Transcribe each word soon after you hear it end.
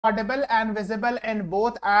audible and visible in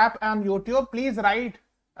both app and YouTube? Please write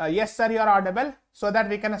yes sir, you are audible, so that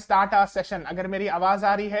we can start our session. अगर मेरी आवाज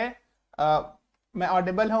आ रही है, मैं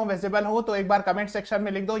audible हूँ, visible हूँ, तो एक बार comment section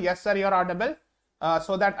में लिख दो yes sir, you are audible,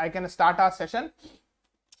 so that I can start our session.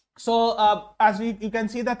 So as you can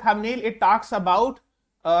see the thumbnail, it talks about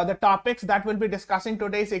the topics that we'll be discussing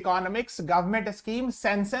today is economics, government schemes,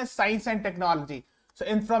 census, science and technology.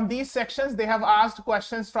 So from these sections, they have asked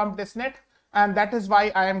questions from TISSNET, and that is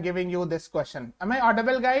why I am giving you this question. Am I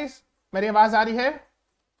audible, guys? मेरी आवाज आ रही है?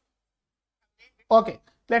 Okay,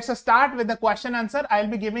 let's start with the question answer. I'll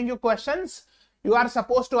be giving you questions. You are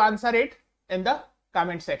supposed to answer it in the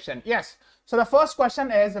comment section. Yes. So the first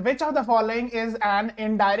question is, which of the following is an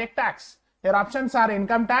indirect tax? Your options are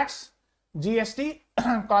income tax, GST,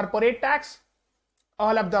 corporate tax,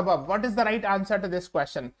 all of the above. What is the right answer to this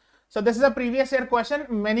question? So this is a previous year question.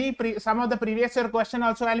 Some of the previous year question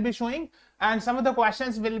also I'll be showing, and some of the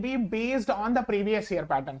questions will be based on the previous year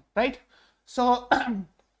pattern, right? So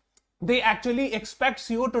they actually expects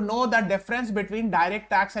you to know the difference between direct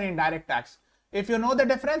tax and indirect tax. If you know the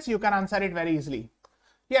difference, you can answer it very easily.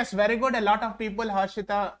 Yes, very good. A lot of people,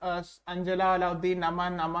 Harshita, Angela, Alauddin,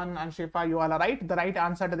 Aman, and Shifa, you all are right. The right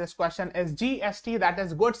answer to this question is GST, that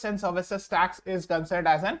is goods and services tax, is considered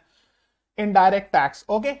as an indirect tax.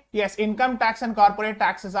 Okay. Yes, income tax and corporate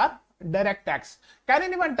taxes are direct tax. Can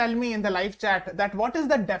anyone tell me in the live chat that what is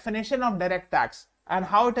the definition of direct tax and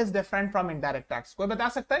how it is different from indirect tax? Koi bata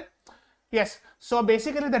sakta hai? Yes. So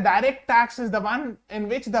basically the direct tax is the one in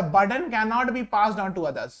which the burden cannot be passed on to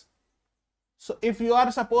others. So if you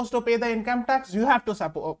are supposed to pay the income tax, you have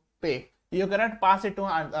to pay. You cannot pass it to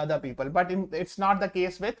other people. But it's not the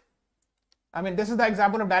case with, I mean, this is the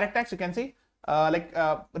example of direct tax. You can see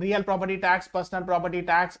real property tax, personal property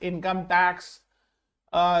tax, income tax,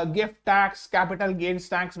 gift tax, capital gains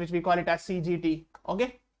tax, which we call it as CGT.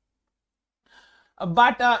 Okay.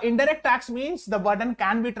 But indirect tax means the burden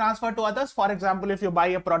can be transferred to others. For example, if you buy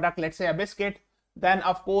a product, let's say a biscuit, then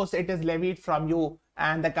of course it is levied from you,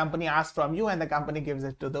 and the company asks from you, and the company gives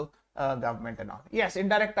it to the government and all. Yes,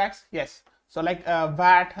 indirect tax. Yes. So like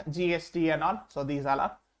VAT, GST and all. So these all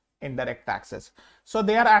are indirect taxes. So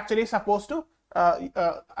they are actually supposed to,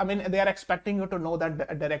 I mean, they are expecting you to know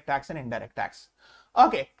that direct tax and indirect tax.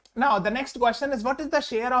 Okay. Now the next question is, what is the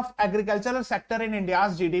share of agricultural sector in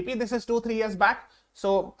India's GDP? This is 2-3 years back.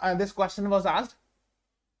 So this question was asked.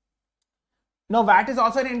 No, VAT is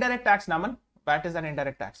also an indirect tax, Naman. VAT is an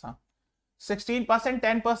indirect tax. Huh? 16%,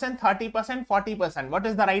 10%, 30%, 40%. What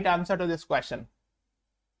is the right answer to this question?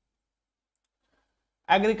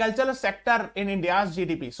 Agricultural sector in India's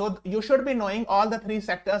GDP. So you should be knowing all the three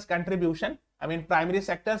sectors contribution. I mean, primary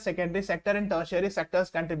sector, secondary sector, and tertiary sectors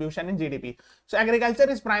contribution in GDP. So agriculture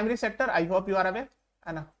is primary sector. I hope you are aware.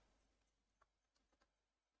 Anna.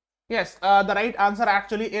 Yes, the right answer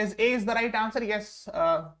actually is A is the right answer. Yes,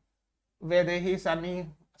 Vedehi, Sunny,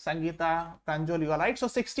 Sangeeta, Pranjul, you are right. So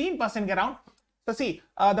 16% around. So see,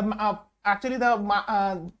 actually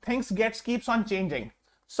the things keeps on changing.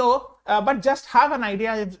 So, but just have an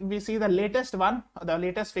idea. If we see the latest one, the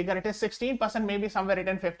latest figure, it is 16%, maybe somewhere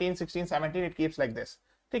written 15, 16, 17, it keeps like this.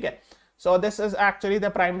 Okay. So this is actually the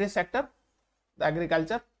primary sector, the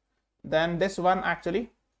agriculture. Then this one actually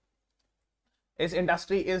is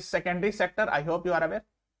industry, is secondary sector. I hope you are aware.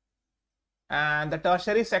 And the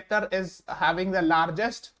tertiary sector is having the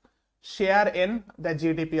largest share in the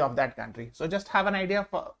GDP of that country. So just have an idea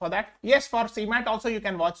for that. Yes, for CMAT also you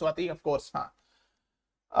can watch Swati, of course. Huh?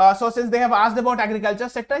 So since they have asked about agriculture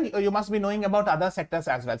sector, you must be knowing about other sectors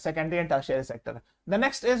as well, secondary and tertiary sector. The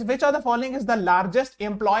next is, which of the following is the largest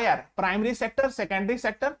employer? Primary sector, secondary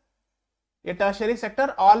sector, a tertiary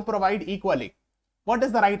sector, all provide equally. What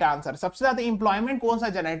is the right answer? सबसे ज़्यादा employment कौन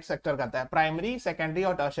सा generate sector करता है? Primary, secondary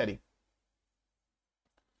or tertiary?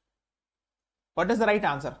 What is the right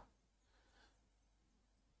answer?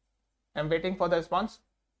 I'm waiting for the response.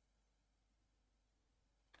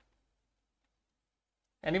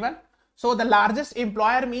 Anyone? So the largest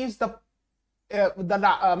employer means the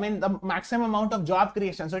maximum amount of job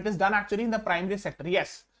creation. So it is done actually in the primary sector.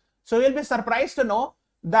 Yes. So you'll be surprised to know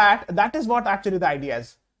that that is what actually the idea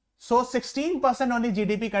is. So 16% only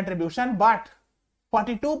GDP contribution, but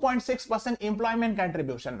 42.6% employment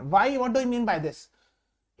contribution. Why? What do you mean by this?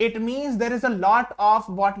 It means there is a lot of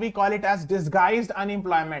what we call it as disguised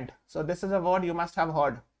unemployment. So this is a word you must have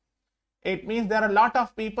heard. It means there are a lot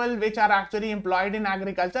of people which are actually employed in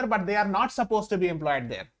agriculture, but they are not supposed to be employed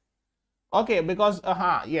there. Okay, because,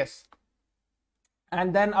 yes.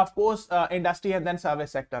 And then of course, industry and then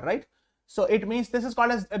service sector, right? So it means this is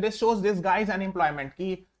called as, this shows disguised unemployment.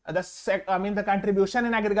 Ki the contribution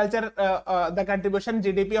in agriculture, the contribution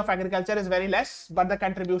GDP of agriculture is very less, but the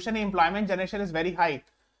contribution in employment generation is very high.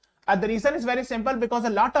 The reason is very simple, because a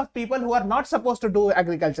lot of people who are not supposed to do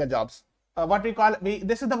agriculture jobs, what we call,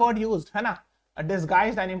 this is the word used, है ना,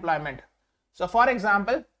 disguised unemployment. So for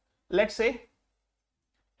example, let's say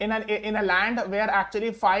in a land where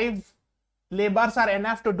actually 5 laborers are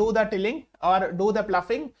enough to do the tilling or do the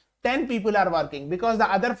ploughing, 10 people are working because the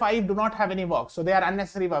other 5 do not have any work, so they are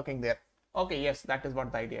unnecessary working there. Okay, yes, that is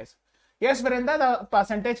what the idea is. Yes, Vrinda, the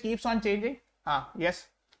percentage keeps on changing. Yes,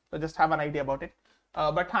 so just have an idea about it.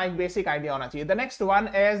 But basic idea hona chahiye. The next one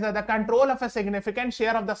is the control of a significant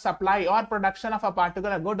share of the supply or production of a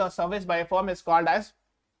particular good or service by a firm is called as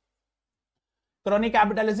crony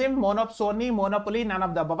capitalism, monopsony, monopoly, none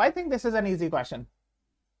of the above. I think this is an easy question.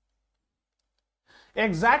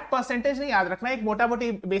 Exact percentage नहीं याद रखना, एक मोटा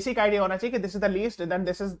मोटी basic idea होना चाहिए कि this is the least, then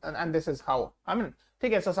this is and this is how. I mean,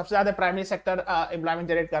 ठीक है, so सबसे ज्यादा प्राइमरी सेक्टर एम्प्लॉयमेंट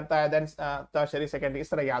जनरेट करता है, then tertiary, secondary, इस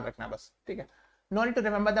तरह याद रखना बस, ठीक है. No need to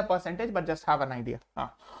remember the percentage, but just have an idea.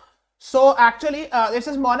 So actually, this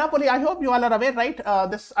is monopoly. I hope you all are aware, right?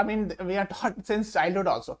 This, I mean, we are taught since childhood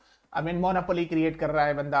also. I mean, monopoly create कर रहा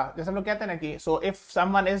है बंदा, जैसे हम लोग कहते हैं ना कि, so if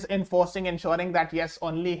someone is ensuring that yes,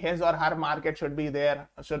 only his or her market should be there,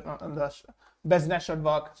 the business should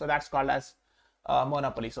work, so that's called as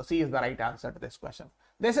monopoly. So C is the right answer to this question.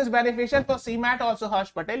 This is beneficial for CMAT also,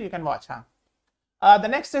 Harsh Patel, you can watch. The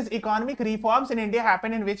next is economic reforms in India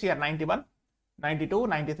happened in which year? 91, 92,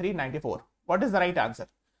 93, 94. What is the right answer?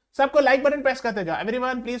 सबको like button press करते जाओ.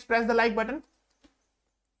 Everyone please press the like button.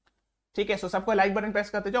 ठीक है, so सबको like button press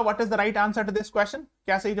करते जाओ. What is the right answer to this question?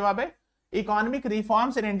 क्या सही जवाब है? Economic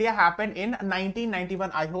reforms in India happened in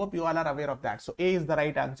 1991. I hope you all are aware of that. So A is the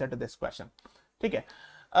right answer to this question. ठीक है.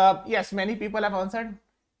 Yes, many people have answered.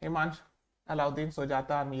 Himansh, Alauddin,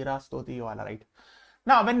 Sujata, Meera, Stuti, you all are right.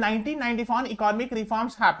 Now, when 1991 economic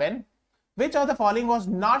reforms happened, which of the following was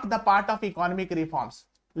not the part of economic reforms?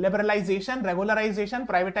 Liberalization, regularization,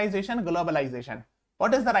 privatization, globalization.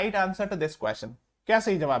 What is the right answer to this question? क्या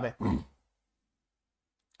सही जवाब है?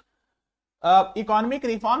 Economic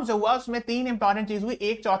reforms जो हुआ उसमें 3 important चीज हुई,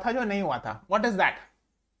 एक चौथा जो नहीं हुआ था. What is that?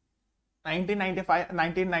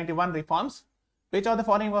 1991 reforms. Which of the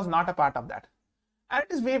following was not a part of that? And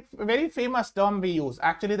it is very famous term we use.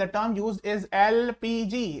 Actually, the term used is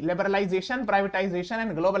LPG, liberalization, privatization,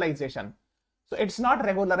 and globalization. So it's not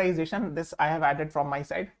regularization. This I have added from my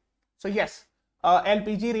side. So yes,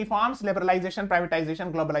 LPG reforms, liberalization,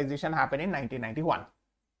 privatization, globalization happened in 1991.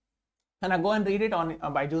 And I go and read it on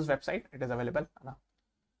BYJU'S website. It is available.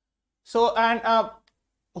 So, and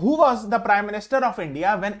who was the Prime Minister of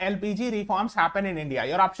India when LPG reforms happened in India?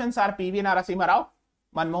 Your options are PV Narasimha Rao,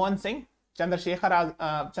 Manmohan Singh,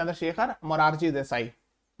 Chandrasekhar, Morarji Desai.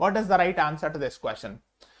 What is the right answer to this question?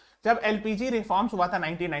 जब LPG reforms हुआ था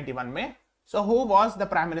 1991 में, so who was the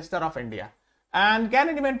Prime Minister of India? And can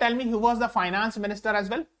anyone tell me who was the Finance Minister as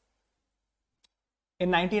well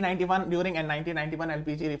in 1991 during 1991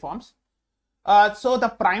 LPG reforms? So the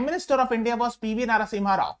Prime Minister of India was PV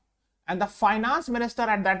Narasimha Rao, and the Finance Minister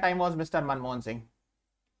at that time was Mr. Manmohan Singh.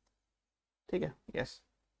 Okay, yes.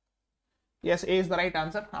 Yes, A is the right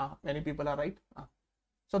answer. Many people are right.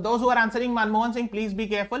 So those who are answering Manmohan Singh, please be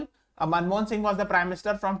careful. Manmohan Singh was the Prime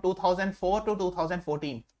Minister from 2004 to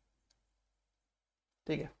 2014.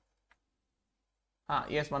 Okay.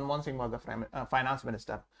 Yes, Manmohan Singh was the Finance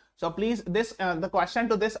Minister. So please, this the question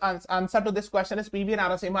to this answer to this question is PV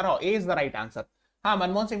Narasimha Rao. A is the right answer.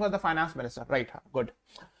 Manmohan Singh was the Finance Minister. Right. Good.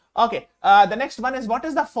 Okay. The next one is, what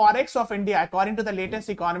is the forex of India according to the latest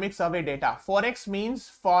economic survey data? Forex means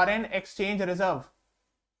foreign exchange reserve.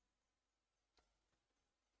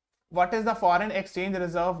 What is the foreign exchange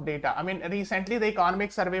reserve data? I mean, recently the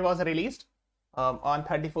economic survey was released on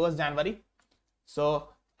 31st January. So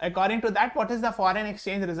according to that, what is the foreign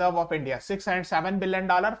exchange reserve of India? $607 billion,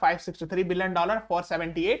 $563 billion,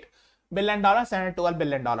 $478 billion, $712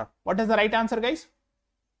 billion. What is the right answer, guys?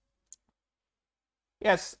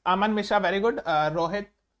 Yes, Aman Mishra, very good. Rohit,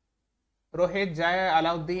 Jay,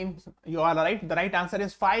 Alauddin, you all are right. The right answer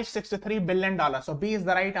is $563 billion. So B is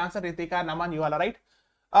the right answer. Ritika, Naman, you all are right.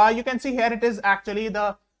 You can see here it is actually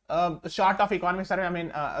the short of economic survey. I mean,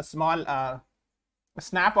 a small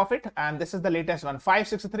snap of it, and this is the latest one,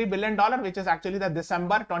 $563 billion, which is actually the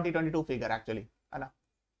December 2022 figure actually.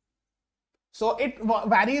 So it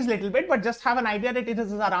varies little bit, but just have an idea that it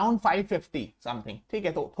is around 550 something. ठीक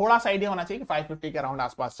है, तो थोड़ा सा idea होना चाहिए कि 550 के around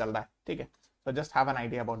आसपास चल रहा है. ठीक है, so just have an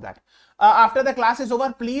idea about that. After the class is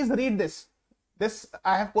over, please read this. This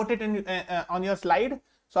I have put it in on your slide.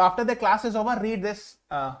 So after the class is over, read this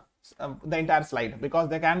the entire slide, because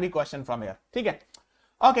there can be question from here. ठीक है.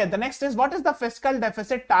 Okay, the next is what is the fiscal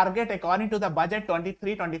deficit target according to the budget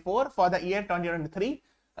 23-24 for the year 2023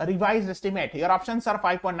 revised estimate? Your options are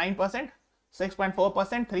 5.9%,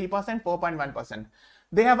 6.4%, 3%, 4.1%.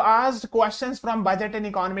 They have asked questions from budget and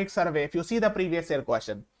economic survey. If you see the previous year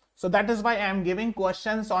question, so that is why I am giving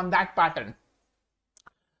questions on that pattern.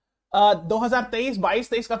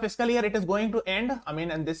 2023-22 का fiscal year it is going to end. I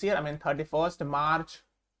mean in this year, I mean 31st March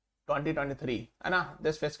 2023.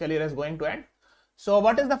 This fiscal year is going to end. So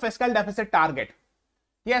what is the fiscal deficit target?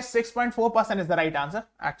 Yes, 6.4% is the right answer.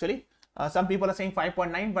 Actually, some people are saying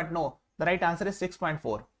 5.9, but no, the right answer is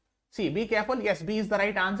 6.4. See, be careful. Yes, B is the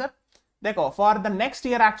right answer. Dekho, for the next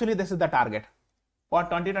year, actually, this is the target. For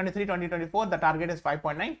 2023-2024, the target is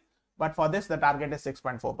 5.9, but for this, the target is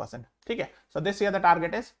 6.4%. Okay, so this year the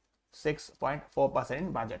target is 6.4%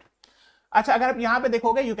 in budget. अच्छा, अगर आप यहाँ पे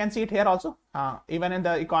देखोगे, you can see it here also. Even in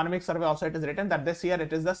the economic survey also it is written that this year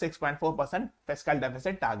it is the 6.4% fiscal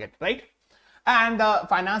deficit target, right? And the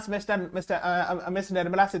finance minister, Miss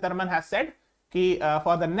Nirmala Sitharaman has said that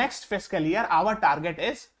for the next fiscal year, our target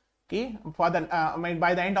is for the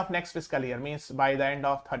by the end of next fiscal year, means by the end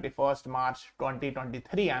of 31st March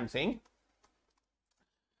 2023, I am saying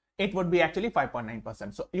it would be actually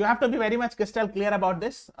 5.9%. So you have to be very much crystal clear about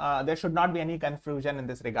this. There should not be any confusion in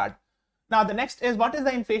this regard. Now the next is what is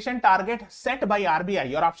the inflation target set by RBI?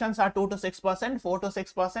 Your options are 2 to 6%, 4 to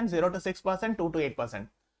 6%, 0 to 6%, 2 to 8%.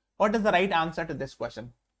 What is the right answer to this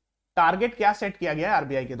question? Target क्या set किया गया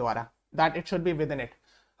RBI के द्वारा? That it should be within it.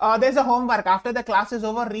 There's a homework. After the class is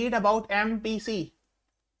over, read about MPC.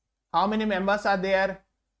 How many members are there?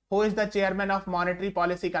 Who is the chairman of Monetary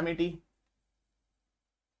Policy Committee?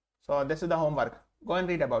 So this is the homework. Go and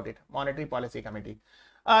read about it. Monetary Policy Committee.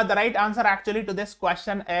 The right answer actually to this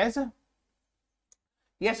question is,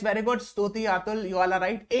 yes, very good, Stuti, Atul, you all are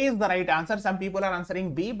right. A is the right answer. Some people are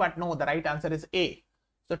answering B, but no, the right answer is A.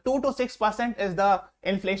 So 2 to 6% is the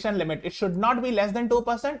inflation limit. It should not be less than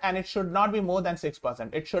 2% and it should not be more than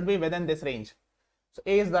 6%. It should be within this range. So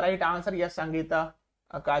A is the right answer. Yes, Sangeeta,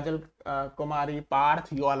 Kajal, Kumari,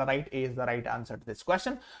 Parth, you all are right. A is the right answer to this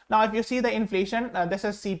question. Now, if you see the inflation, this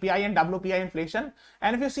is CPI and WPI inflation.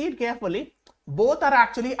 And if you see it carefully, both are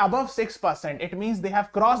actually above 6%. It means they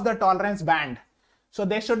have crossed the tolerance band. So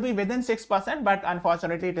they should be within 6%, but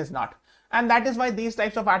unfortunately it is not. And that is why these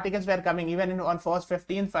types of articles were coming. Even on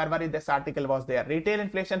 15th February, this article was there. Retail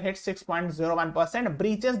inflation hits 6.01%,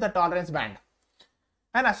 breaches the tolerance band.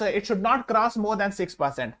 And so it should not cross more than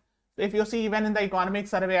 6%. If you see even in the economic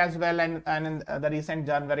survey as well and in the recent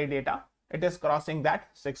January data, it is crossing that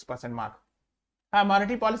 6% mark.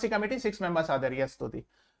 Monetary Policy Committee, 6 members are there. Yes, Stuti.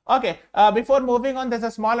 Okay, before moving on, there's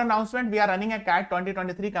a small announcement. We are running a CAT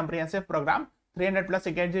 2023 comprehensive program. 300 plus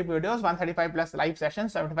secondary videos, 135 plus live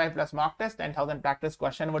sessions, 75 plus mock test, 10,000 practice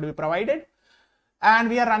question would be provided. And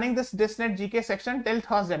we are running this TISSNET GK section till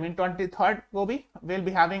Thursday. I mean 23rd we'll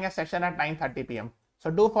be having a session at 9:30 p.m. So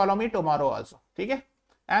do follow me tomorrow also. Okay?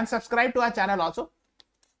 And subscribe to our channel also.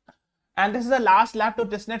 And this is the last lab to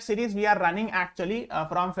TISSNET series we are running actually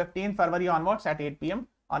from 15th February onwards at 8 p.m.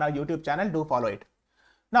 on our YouTube channel. Do follow it.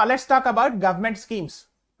 Now let's talk about government schemes.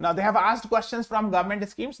 Now they have asked questions from government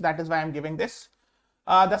schemes. That is why I'm giving this.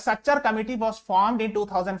 The Sachar committee was formed in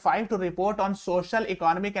 2005 to report on social,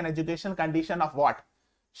 economic and education condition of what?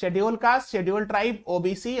 Scheduled caste, scheduled tribe,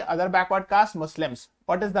 OBC, other backward caste, Muslims.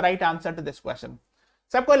 What is the right answer to this question?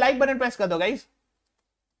 सबको like button press कर दो guys.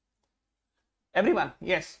 Everyone,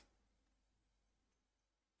 yes.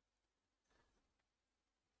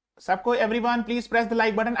 सबको everyone please press the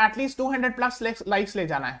like button. At least 200 plus likes ले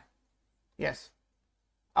जाना है. Yes.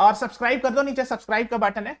 और subscribe कर दो, नीचे सब्सक्राइब का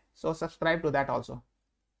बटन है, so subscribe to that also.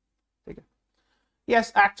 ठीक है.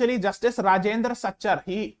 Yes, actually justice Rajendra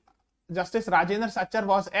Sachar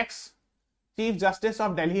was ex chief justice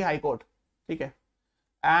of Delhi high court. ठीक है.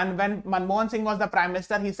 And when Manmohan Singh was the prime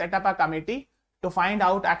minister, he set up a committee to find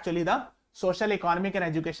out actually the social, economic and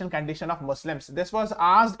education condition of Muslims. This was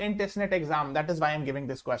asked in TISSNET exam. That is why I'm giving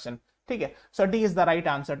this question. ठीक है. So D is the right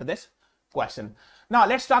answer to this question. Now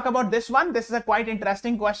let's talk about this one. This is a quite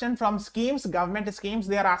interesting question from schemes, government schemes.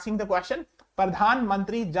 They are asking the question, Pradhan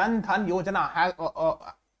Mantri Jan Dhan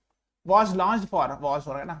Yojana was launched for,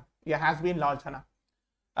 has been launched.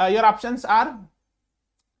 Your options are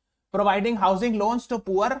providing housing loans to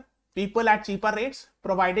poor people at cheaper rates,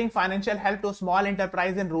 providing financial help to small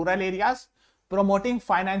enterprise in rural areas, promoting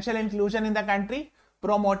financial inclusion in the country,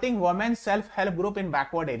 promoting women's self-help group in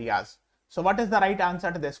backward areas. So what is the right answer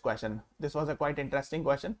to this question? This was a quite interesting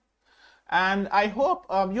question. And I hope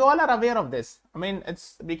you all are aware of this. I mean,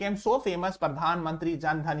 it's became so famous, Pradhan Mantri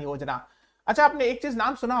Jan Dhan Yojana. अच्छा, आपने एक चीज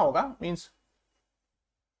नाम सुना होगा, means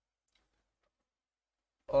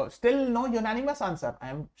Still no unanimous answer. I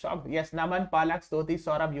am shocked. Yes, Naman, Palak, Stoti,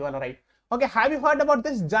 Saurabh, you are right. Okay, have you heard about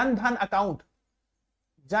this Jan Dhan account?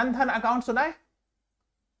 Jan Dhan account suna hai?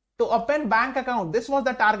 To open bank account, this was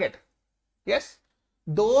the target. Yes,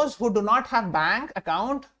 those who do not have bank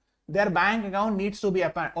account, their bank account needs to be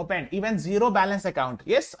opened, even zero balance account.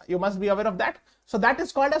 Yes, you must be aware of that. So that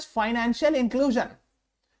is called as financial inclusion.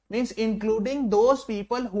 Means including those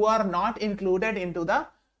people who are not included into the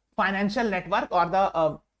financial network or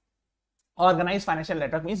the organized financial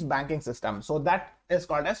network, means banking system. So that is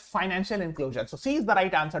called as financial inclusion. So C is the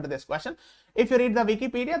right answer to this question. If you read the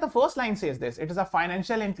Wikipedia, the first line says this. It is a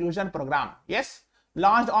financial inclusion program. Yes,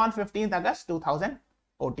 launched on 15th August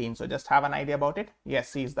 2014. So just have an idea about it. Yes,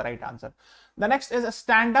 C is the right answer. The next is a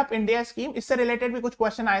Stand Up India scheme. इससे related भी कुछ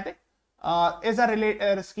question आए थे. Is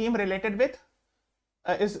a scheme related with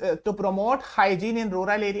to promote hygiene in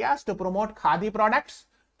rural areas, to promote khadi products,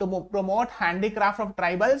 to promote handicraft of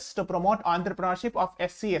tribals, to promote entrepreneurship of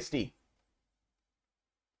SC/ST.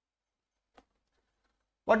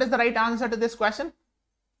 What is the right answer to this question?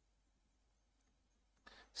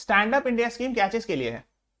 Stand Up India scheme क्या चीज के लिए है?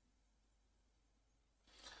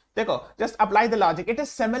 देखो, just apply the logic. It is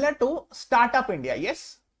similar to Startup India.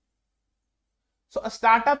 Yes. So a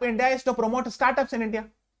Startup India is to promote startups in India.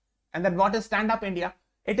 And then what is Stand Up India?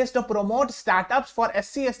 It is to promote startups for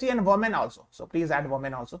SC/ST and women also. So please add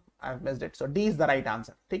women also. I've missed it. So D is the right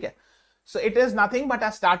answer. Okay. So it is nothing but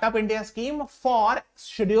a Startup India scheme for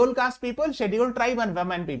scheduled caste people, scheduled tribe and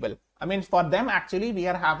women people. I mean, for them actually we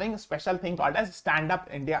are having a special thing called as Stand Up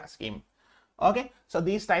India scheme. Okay. So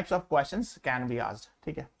these types of questions can be asked.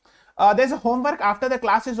 Okay. There's a homework after the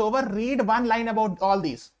class is over. Read one line about all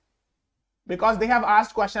these. Because they have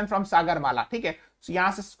asked question from Sagar Mala. ठीक है, so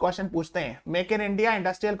यहाँ से question पूछते हैं. Make in India,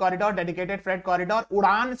 industrial corridor, dedicated freight corridor,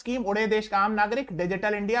 उड़ान scheme, उड़े देश का आम नागरिक,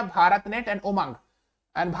 digital India, Bharat net and Umang,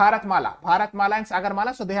 and Bharatmala and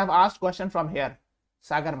Sagarmala. So they have asked question from here,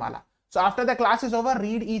 Sagarmala. So after the class is over,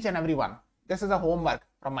 read each and every one. This is a homework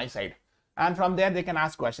from my side, and from there they can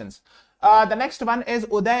ask questions. The next one is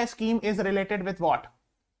Uday scheme is related with what?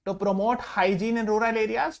 To promote hygiene in rural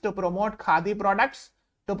areas, to promote khadi products,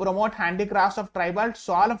 to promote handicrafts of tribal,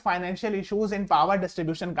 solve financial issues in power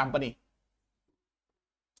distribution company.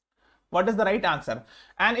 What is the right answer?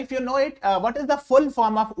 And if you know it, what is the full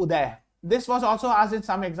form of Uday? This was also asked in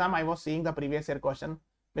some exam. I was seeing the previous year question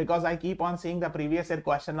because I keep on seeing the previous year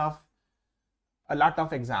question of a lot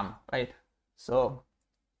of exam, right? So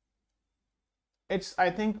it's,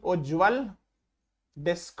 I think, Ujjwal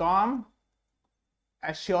Discom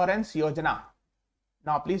Assurance Yojana.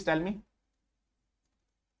 Now please tell me.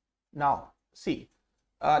 Now see,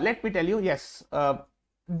 let me tell you. Yes,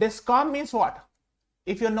 Discom means what?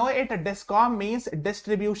 If you know it, Discom means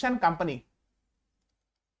distribution company.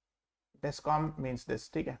 Discom means this,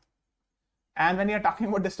 okay? And when you are talking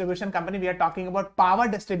about distribution company, we are talking about power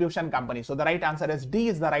distribution company. So the right answer is D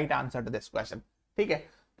is the right answer to this question, okay?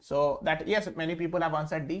 So that, yes, many people have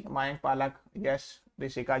answered D. Mayank, Palak, yes,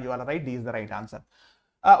 Rishika, you are right. D is the right answer.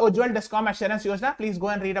 Ujjwal Discom Assurance Yojana, please go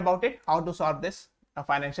and read about it, how to solve this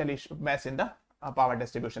financial issue mess in the power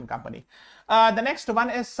distribution company. The next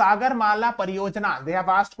one is Sagarmala Pariyojana. They have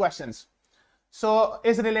asked questions. So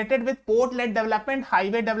is related with port-led development,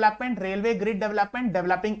 highway development, railway grid development,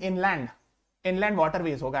 developing inland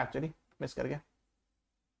waterways होगा actually, miss कर गया.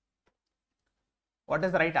 What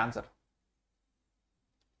is the right answer?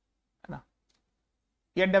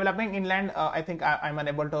 Yet developing inland, I think I'm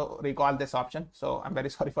unable to recall this option, so I'm very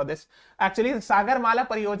sorry for this. Actually, Sagarmala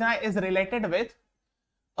Pariyojana is related with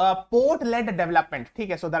port-led development.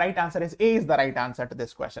 Okay, so the right answer is A is the right answer to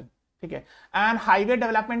this question. Okay, and highway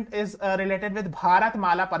development is related with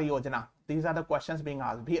Bharatmala Pariyojana. These are the questions being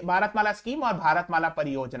asked. Bharatmala scheme or Bharatmala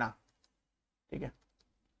Pariyojana. Okay,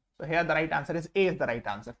 so here the right answer is A is the right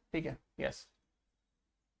answer. Okay, yes.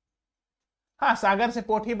 हाँ, सागर से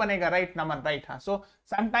port ही बनेगा, right, Naman, right? हाँ, so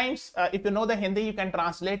sometimes if you know the Hindi, you can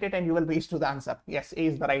translate it and you will reach to the answer. Yes, A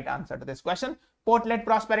is the right answer to this question. Port-led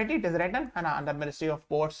prosperity, it is written है ना, under Ministry of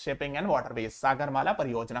Ports, Shipping and Waterways, Sagarmala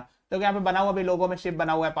परियोजना. तो यहाँ पे बना हुआ भी लोगों में शिप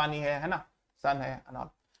बना हुआ है, पानी है ना, सन है and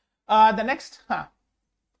all. The next, हाँ,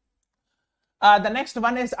 the next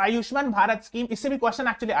one is Ayushman Bharat scheme. इससे भी question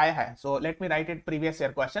actually आया है. So let me write it previous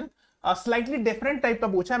year question. Slightly different type का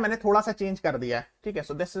पूछा है, मैंने थोड़ा सा change कर दिया है, ठीक है?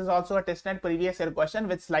 So this is also a TISSNET previous year question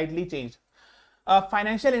with slightly changed.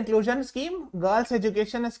 Financial inclusion scheme, girls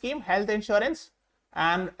education scheme, health insurance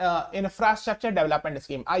and infrastructure development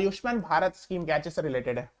scheme. Ayushman Bharat scheme क्या से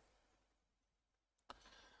related है?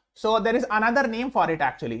 So there is another name for it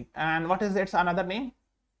actually, and what is its another name?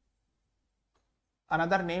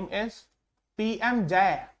 Another name is PM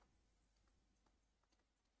Jai.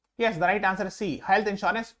 Yes, the right answer is C. Health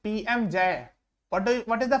insurance, PMJ. What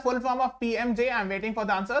is the full form of PMJ? I'm waiting for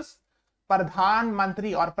the answers. Pradhan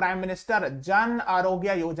Mantri or Prime Minister Jan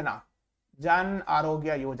Arogya Yojana. Jan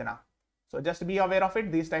Arogya Yojana. So just be aware of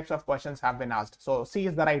it. These types of questions have been asked. So C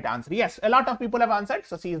is the right answer. Yes, a lot of people have answered.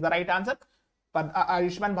 So C is the right answer.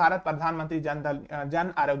 Ayushman Bharat Pradhan Mantri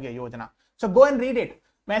Jan Arogya Yojana. So go and read it.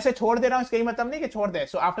 मैं ऐसे छोड़ दे रहा हूं, इसका ये मतलब नहीं कि छोड़ दे.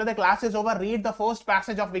 So after the class is over, read the first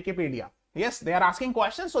passage of Wikipedia. Yes, they are asking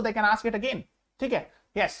questions, so they can ask it again. ठीक है?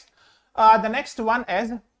 Yes. The next one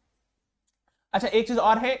is, अच्छा एक चीज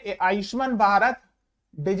और है, Ayushman Bharat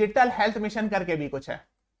digital health mission करके भी कुछ है,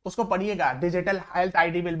 उसको पढ़िएगा. Digital health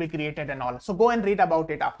ID will be created and all. So go and read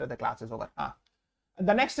about it after the class is over. हाँ.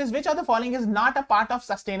 The next is, which of the following is not a part of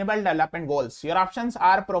sustainable development goals? Your options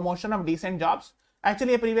are promotion of decent jobs.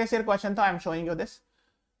 Actually, a previous year question, so I am showing you this.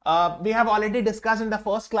 We have already discussed in the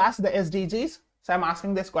first class the SDGs, so I'm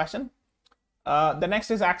asking this question. The next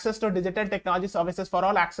is access to digital technology services for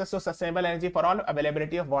all, access to sustainable energy for all,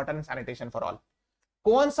 availability of water and sanitation for all.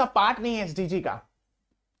 कौन सा part नहीं है SDG का?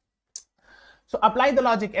 So apply the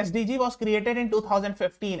logic. SDG was created in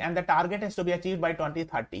 2015 and the target is to be achieved by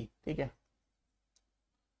 2030. ठीक है?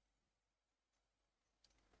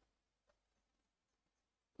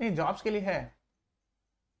 नहीं, jobs के लिए है.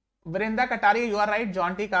 Vrinda Kataria, you are right.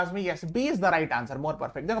 John T. Kazmi, yes. B is the right answer. More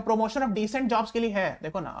perfect. देखो promotion of decent jobs के लिए है.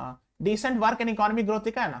 देखो ना, decent work and economic growth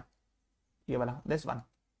लिखा है ना, ये वाला, this one.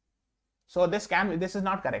 So this is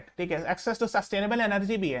not correct. ठीक है? Access to sustainable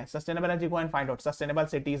energy भी है. Sustainable energy, go and find out. Sustainable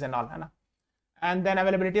cities and all है ना. And then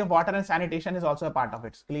availability of water and sanitation is also a part of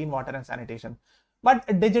it. Clean water and sanitation. But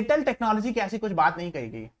digital technology की ऐसी कुछ बात नहीं कही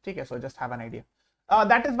गई. ठीक है? So just have an idea.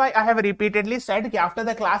 That is why I have repeatedly said कि after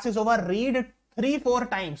the class is over, read 3-4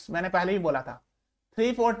 times. मैंने पहले ही बोला था.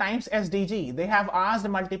 3-4 times SDG. They have asked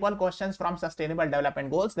multiple questions from sustainable development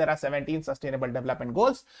goals. There are 17 sustainable development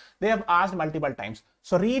goals. They have asked multiple times.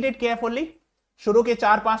 So read it carefully. शुरू के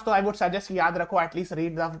 4-5 तो I would suggest याद रखो. At least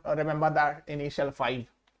remember the initial 5.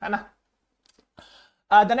 है ना?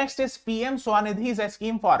 The next is PM Swanidhi is a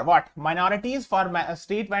scheme for what? Minorities, for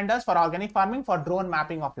street vendors, for organic farming, for drone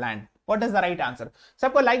mapping of land. What is the right answer?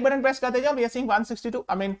 सबको like button press करते जाओ. We are seeing 162.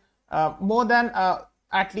 I mean, more than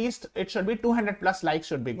at least it should be 200 plus likes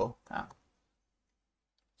should be go.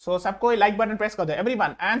 So सबको like button press कर दो.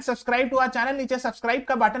 Everyone, and subscribe to our channel. नीचे subscribe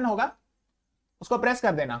का button होगा, उसको press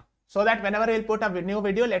कर देना. So that whenever we'll put a new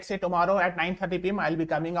video, let's say tomorrow at 9:30 PM, I'll be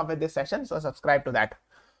coming up with this session. So subscribe to that.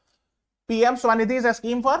 PM Swanidhi is a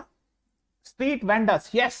scheme for street vendors.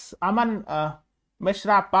 Yes, Aman,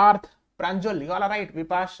 Mishra, Parth, Pranjul, you all are right.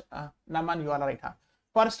 Vipash, Naman, you all are right. हाँ.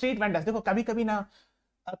 For street vendors, देखो कभी कभी ना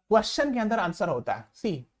question के अंदर answer होता है.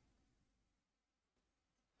 See,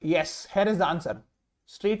 yes, here is the answer.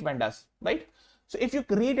 Street vendors, right? So if you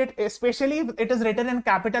read it, especially if it is written in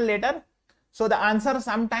capital letter, so the answer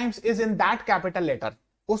sometimes is in that capital letter.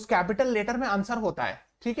 उस capital letter में answer होता है.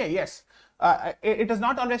 ठीक है? Yes. It is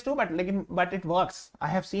not always true, but it works. I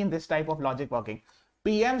have seen this type of logic working.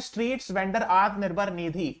 PM Streets Vendor Atmanirbhar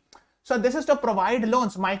Nidhi. So this is to provide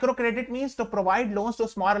loans. Microcredit means to provide loans to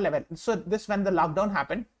smaller level. So this, when the lockdown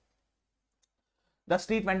happened, the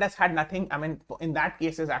street vendors had nothing. I mean, in that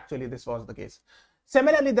cases, actually, this was the case.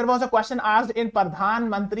 Similarly, there was a question asked in Pradhan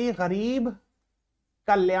Mantri Gharib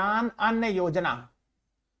Kalyan Anna Yojana.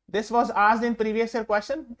 This was asked in previous year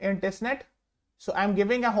question in TISSNET. So I'm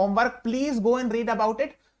giving a homework. Please go and read about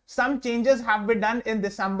it. Some changes have been done in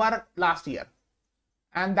December last year.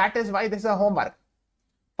 And that is why this is a homework.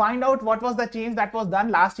 Find out what was the change that was done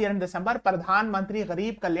last year in December. Pradhan Mantri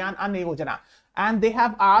Gharib Kalyan Anna Yojana. And they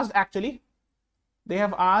have asked, actually, they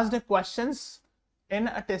have asked questions in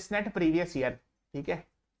a TISSNET previous year. Okay?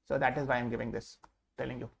 So that is why I'm giving this,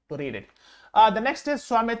 telling you to read it. The next is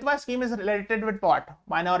Swamitva scheme is related with what?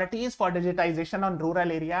 Minorities, for digitization on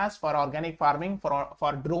rural areas, for organic farming,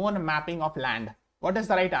 for drone mapping of land. What is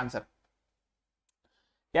the right answer?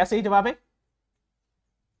 क्या सही जवाब है?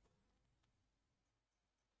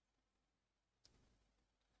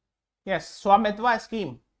 Yes, Swamitva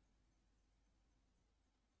scheme.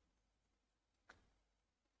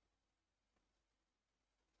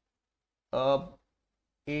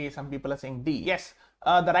 Some people are saying D. Yes,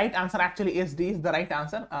 the right answer actually is D is the right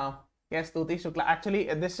answer. Yes, Tuti Shukla. Actually,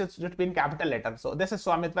 this should be in capital letter. So this is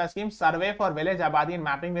Swamitva scheme, survey for village abadi and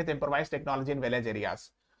mapping with improvised technology in village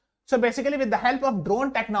areas. So basically, with the help of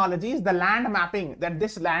drone technologies, the land mapping, that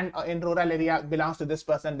this land in rural area belongs to this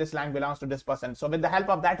person, this land belongs to this person. So with the help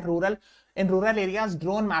of that in rural areas,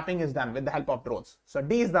 drone mapping is done with the help of drones. So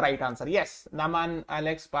D is the right answer. Yes, Naman,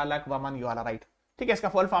 Alex, Palak, Vaman, you all are right. ठीक है,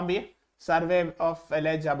 इसका full form भी है. Survey of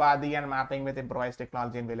village abadi and mapping with improvised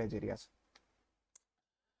technology in village areas.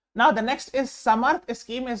 Now the next is Samarth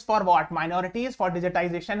scheme is for what? Minorities, for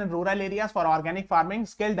digitization in rural areas, for organic farming,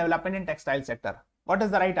 skill development in textile sector. What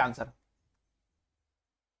is the right answer?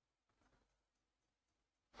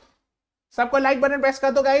 सबको like button press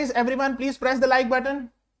कर दो guys. Everyone please press the like button.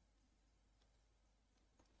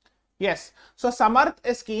 Yes, so Samarth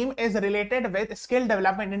scheme is related with skill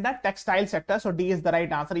development in the textile sector. So D is the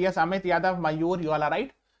right answer. Yes, Amit Yadav, Mayur, you all are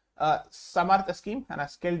right. Samarth scheme and a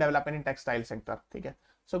skill development in textile sector. Okay.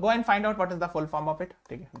 So go and find out what is the full form of it.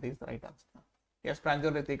 Okay, this is the right answer. Yes,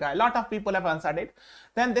 Pranjul Ritika. A lot of people have answered it.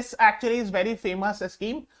 Then this actually is very famous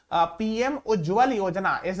scheme. PM Ujjwal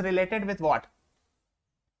Yojana is related with what?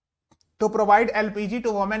 To provide LPG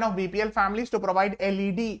to women of BPL families, to provide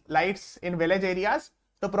LED lights in village areas,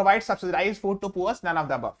 to provide subsidized food to poor, none of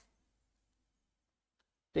the above.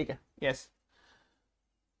 ठीक है, yes.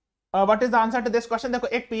 What is the answer to this question? देखो,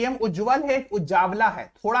 एक PM उज्जवल है, एक उजावला है,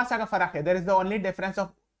 थोड़ा सा का फर्क है. There is the only difference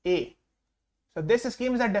of A. So this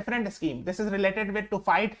scheme is a different scheme. This is related with to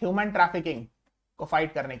fight human trafficking, को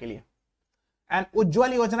fight करने के लिए. And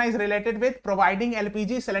Ujjwal Yojana is related with providing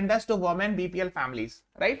LPG cylinders to women BPL families,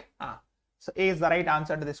 right? So A is the right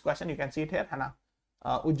answer to this question. You can see it here, है ना?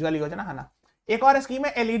 Ujjwal Yojana, है ना? एक और scheme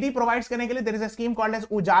है LED provides करने के लिए. There is a scheme called as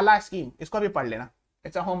Ujala scheme. इसको भी पढ़ लेना.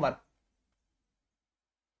 It's a homework.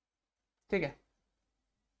 ठीक है?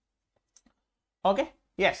 Okay.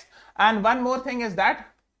 Yes. And one more thing is that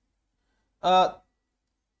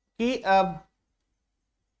कि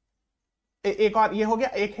एक और ये हो गया.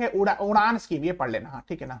 एक है उड़ान स्कीम. ये पढ़ लेना. हाँ,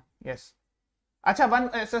 ठीक है ना? Yes. अच्छा, one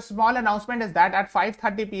small announcement is that at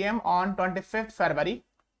 5:30 PM on 25th February,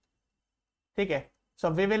 ठीक है? So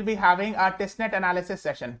we will be having a TISSNET analysis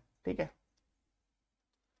session. ठीक है?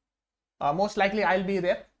 Most likely I'll be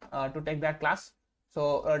there to take that class. So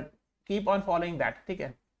keep on following that. ठीक है?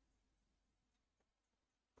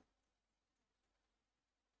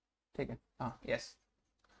 ठीक है? Yes.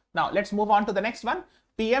 Now let's move on to the next one.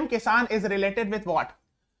 PM Kisan is related with what?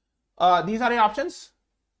 These are your options.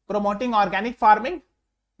 Promoting organic farming,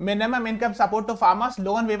 minimum income support to farmers,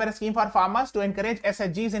 loan waiver scheme for farmers to encourage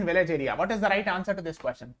SHGs in village area. What is the right answer to this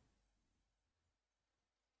question?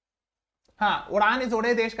 हाँ, उड़ान is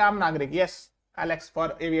उड़े देश का आम नागरिक. Yes Alex,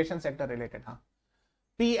 for aviation sector related. हाँ,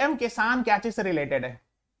 PM किसान क्या चीज से रिलेटेड है?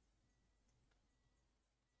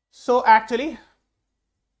 So actually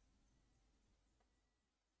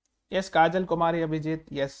yes, Kajal Kumari, Abhijit,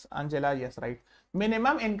 yes, Anjala, yes, right.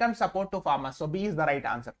 Minimum income support to farmers. So B is the right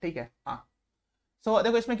answer. ठीक है? हाँ. सो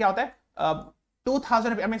देखो इसमें क्या होता है.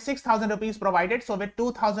 2000 I mean 6000 rupees provided. So with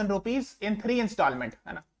 2000 rupees in 3 instalment,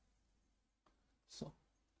 है ना?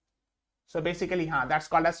 So basically, that's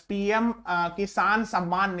called as PM Kisan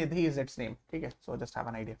Samman Nidhi is its name. ठीक है? So just have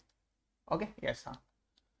an idea. Okay? Yes.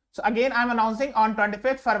 So again, I'm announcing on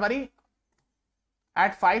 25th February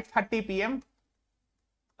at 5:30 PM.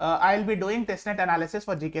 I'll be doing TISSNET analysis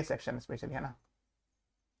for GK section, especially, है ना?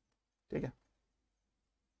 ठीक है?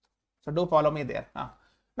 So do follow me there.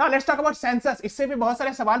 Now let's talk about census. इससे भी बहुत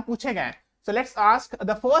सारे सवाल पूछे गए हैं. So let's ask,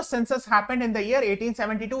 the first census happened in the year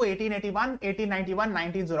 1872, 1881, 1891,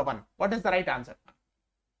 1901. What is the right answer?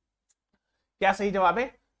 क्या सही जवाब है?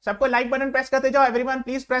 सबको लाइक बटन प्रेस करते जाओ. Everyone,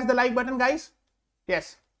 please press the like button, guys.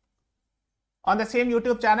 Yes. On the same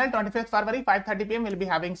YouTube channel, 25th February, 5:30 PM, we'll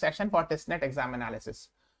be having session for TISSNET exam analysis.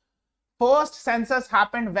 First census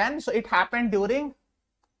happened when? So it happened during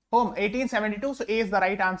 1872. So A is the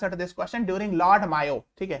right answer to this question. During Lord Mayo.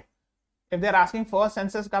 ठीक है? If they're asking first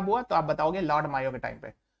census कब हुआ, तो आप बताओगे Lord मायो के time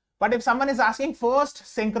पे. But if someone is asking first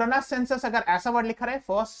synchronous census, अगर ऐसा वर्ड लिखा रहे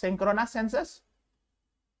first synchronous census,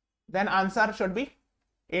 then answer should be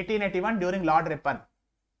 1881 during Lord Ripon.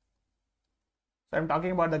 So I'm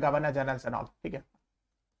talking about the governor generals and all. ठीक है?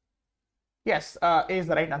 Yes, A is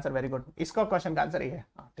the right answer. Very good. इसका question का answer ये है.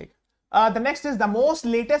 ठीक. The next is the most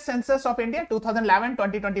latest census of India, 2011,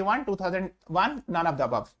 2021, 2001, none of the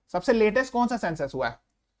above. सबसे latest कौन सा census हुआ है?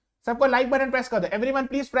 सबको लाइक बटन प्रेस कर दो. Everyone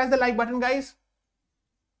please press the like button, guys.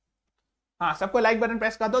 हाँ, सबको लाइक बटन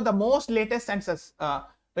प्रेस कर दो. The most latest census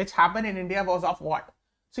which happened in India was of what?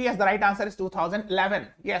 So yes, the right answer is 2011.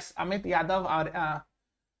 Yes, Amit Yadav.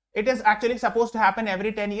 It is actually supposed to happen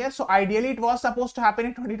every 10 years. So ideally it was supposed to happen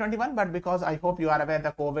in 2021, but because I hope you are aware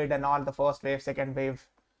the COVID and all, the first wave, second wave,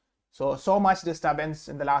 so much disturbance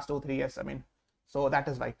in the last 2-3 years. I mean, so that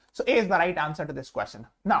is why. So A is the right answer to this question.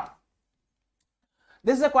 Now,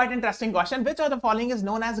 this is a quite interesting question. Which of the following is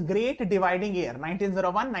known as Great Dividing Year?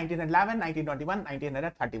 1901, 1911, 1921,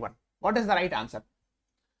 1931. What is the right answer?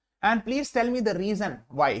 And please tell me the reason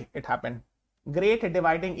why it happened. Great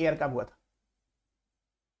Dividing Year कब हुआ था?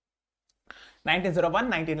 1901,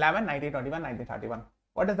 1911, 1921, 1931.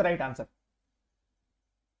 What is the right answer?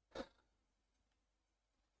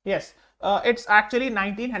 Yes, it's actually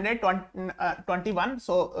 1921.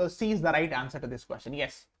 So C is the right answer to this question.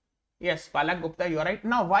 Yes, yes, Palak Gupta, you are right.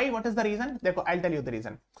 Now, why? What is the reason? I'll tell you the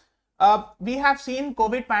reason. We have seen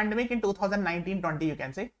COVID pandemic in 2019-20, you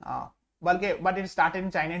can say. But it started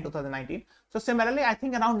in China in 2019. So similarly, I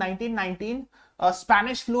think around 1919,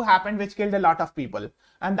 Spanish flu happened, which killed a lot of people.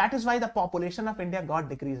 And that is why the population of India got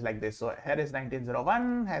decreased like this. So here is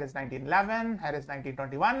 1901, here is 1911, here is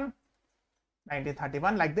 1921.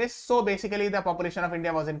 1931 like this. So basically the population of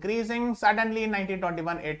India was increasing. Suddenly in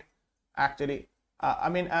 1921 it actually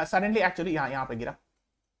suddenly actually yahan pe gira.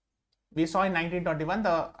 We saw in 1921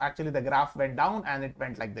 the graph went down and it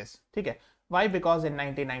went like this. Okay. Why? Because in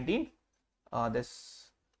 1919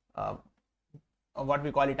 what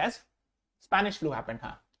we call it as Spanish flu happened.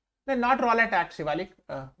 Not roll attack, Shivalik,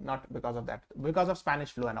 not because of that, because of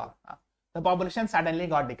Spanish flu and all. The population suddenly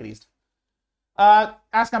got decreased.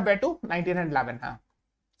 As compared to 1911.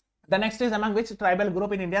 The next is, among which tribal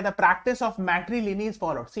group in India the practice of matrilineal is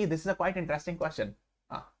followed? See, this is a quite interesting question.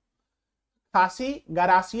 Khasi,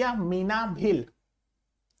 Garasia, Meena, Bhil.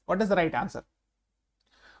 What is the right answer?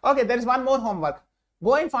 Okay, there is one more homework.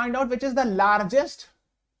 Go and find out which is the largest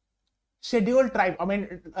scheduled tribe.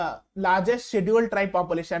 Largest scheduled tribe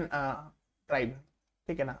population tribe.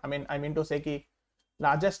 Okay, na? I mean to say ki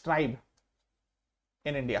largest tribe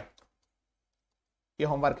in India. Your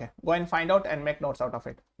homework hai. Go and find out and make notes out of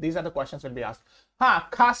it. These are the questions will be asked.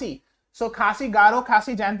 Khasi. So Khasi, Garo,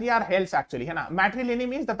 Khasi, Janti are hills actually. Hai na? Matrilineal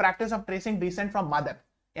means the practice of tracing descent from mother.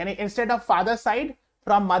 Yani instead of father's side,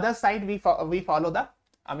 from mother's side we follow the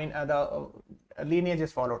lineage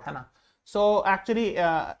is followed. Hai na? So actually,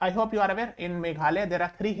 I hope you are aware, in Meghalaya there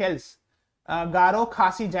are 3 hills. Garo,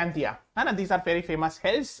 Khasi, Jantia. Hai na? These are very famous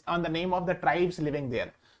hills on the name of the tribes living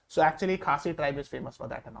there. So actually Khasi tribe is famous for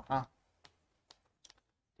that.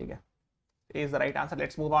 Okay. Is the right answer.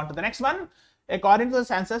 Let's move on to the next one. According to the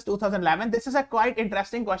census 2011, this is a quite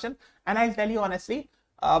interesting question, and I'll tell you honestly,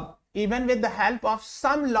 even with the help of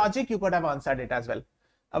some logic, you could have answered it as well.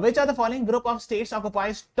 Which of the following group of states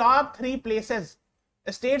occupies top 3 places?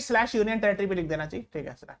 State/union territory पे लिख देना चाहिए, ठीक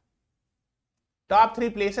है sir. Top 3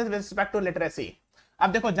 places with respect to literacy.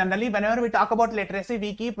 अब देखो, generally whenever we talk about literacy,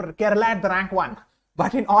 we keep Kerala at the rank 1,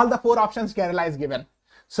 but in all the 4 options, Kerala is given,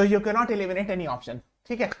 so you cannot eliminate any option.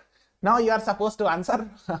 Okay. Now you are supposed to answer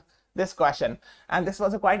this question, and this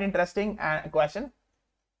was a quite interesting question.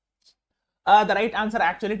 The right answer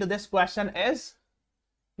actually to this question is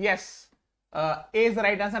yes. A is the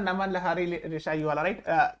right answer. Naman, Lahari, Risha, you all are right.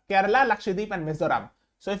 Kerala, Lakshadweep, and Mizoram.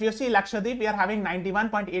 So if you see Lakshadweep, we are having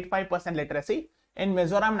 91.85% literacy. In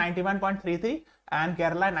Mizoram, 91.33, and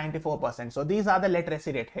Kerala 94%. So these are the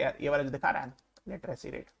literacy rate here. ये वाला जो दिखा रहा है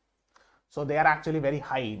literacy rate. So they are actually very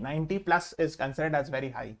high. 90 plus is considered as very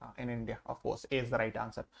high in India. Of course, A is the right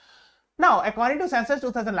answer. Now, according to Census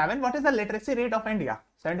 2011, what is the literacy rate of India?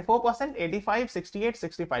 74%, 85, 68,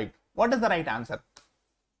 65. What is the right answer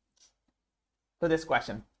to this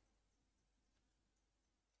question?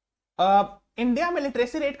 India में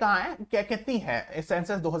literacy rate कहाँ है, क्या कितनी है इस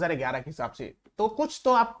census 2011 के हिसाब से? तो कुछ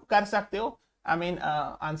तो आप कर सकते हो. I mean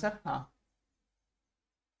answer.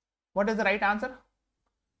 What is the right answer?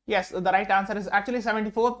 Yes, the right answer is actually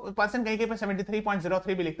 74%. कहीं पे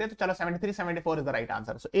 73.03 भी लिखते हैं, तो चलो 73, 74 is the right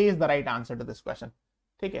answer. So A is the right answer to this question.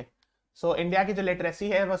 ठीक है. सो इंडिया की जो लिटरेसी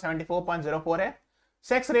है वो 74.04 है.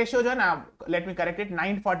 सेक्स रेशियो जो है ना, let me correct it,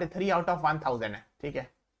 943 out of 1000 है. ठीक है,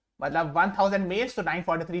 मतलब 1000 मेल्स तो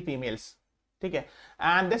 943 फीमेल्स. ठीक है.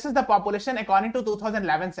 And this is the population according to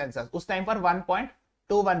 2011 census. उस टाइम पर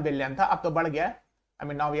 1.21 बिलियन था, अब तो बढ़ गया. I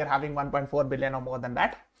mean now we are having 1.4 billion और more than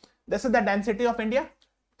that. This is the density of India,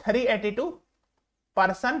 382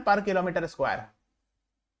 person पर किलोमीटर स्क्वायर.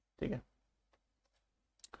 ठीक है.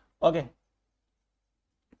 ओके.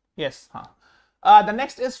 यस. हाँ. The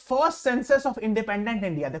next is first census of independent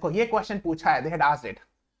India. देखो ये क्वेश्चन पूछा है, they had asked it.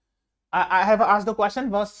 I have asked the question,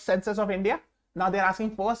 was census of India. Now they are asking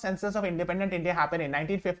first census of independent India happened in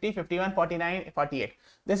 1950, 51, 49, 48.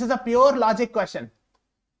 This is a pure logic question.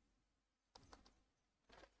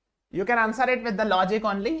 You can answer it with the logic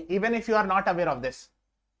only, even if you are not aware of this.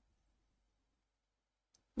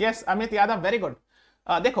 Yes, Amit Yadav, very good.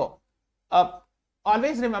 Dekho,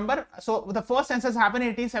 always remember, so the first census happened in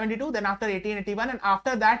 1872, then after 1881, and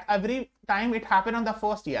after that every time it happened on the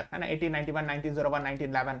first year, 1891, 1901,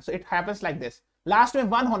 1911. So it happens like this. Last में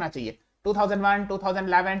 1 होना चाहिए, 2001,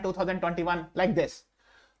 2011, 2021, like this.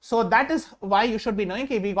 So that is why you should be knowing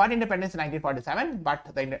that we got independence in 1947, but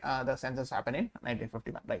the census happened in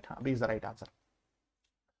 1951. Right? B is the right answer.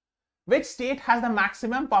 Which state has the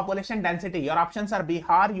maximum population density? Your options are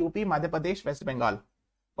Bihar, UP, Madhya Pradesh, West Bengal.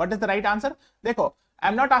 What is the right answer? देखो, I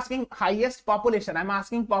am not asking highest population, I am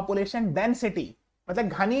asking population density, मतलब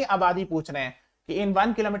घनी आबादी पूछ रहे हैं कि इन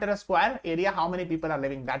 1 kilometre square area how many people are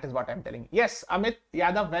living, that is what I am telling. Yes Amit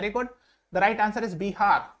Yadav, very good. The right answer is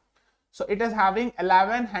Bihar. So it is having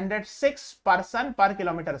 1106 person per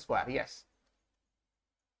kilometer square. Yes.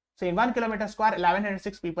 So in 1 kilometer square,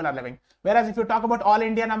 1106 people are living. Whereas if you talk about all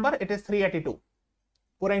India number, it is 382.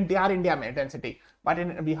 पूरा entire India में density. But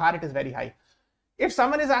in Bihar, it is very high. If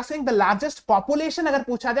someone is asking the largest population अगर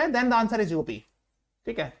पूछा जाए, then the answer is UP.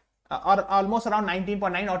 ठीक है? और almost around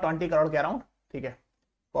 19.9 or 20 crore के around. ठीक है?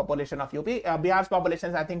 Population of UP. Bihar's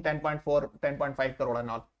population is I think 10.4, 10.5 crore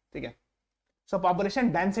and all. ठीक है? So population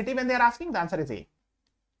density when they are asking, the answer is A.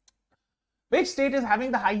 Which state is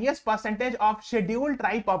having the highest percentage of scheduled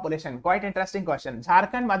tribe population? Quite interesting question.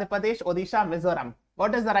 Jharkhand, Madhya Pradesh, Odisha, Mizoram.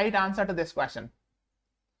 What is the right answer to this question?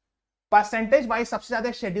 Percentage wise सबसे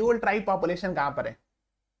ज़्यादा scheduled tribe population कहाँ पर है?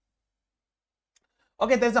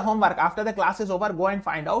 Okay, there is a homework. After the class is over, go and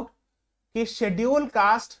find out कि scheduled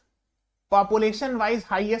caste population wise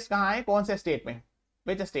highest कहाँ है, कौन से state में?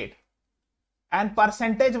 Which state? And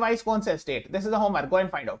percentage wise कौन से state? This is the homework. Go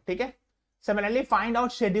and find out. ठीक है? Similarly, find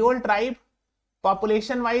out scheduled tribe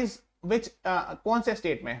population wise which कौन से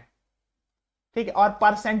state में? ठीक है? और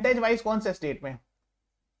percentage wise कौन से state में?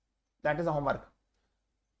 That is the homework.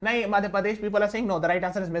 नहीं, Madhya Pradesh people are saying no. The right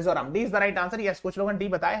answer is Mizoram. D is the right answer. Yes, कुछ लोगों ने D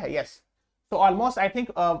बताया है. Yes. So almost I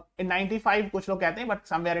think in 95 कुछ लोग कहते हैं, but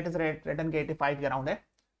somewhere it is written 85 के around है.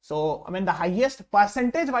 So I mean the highest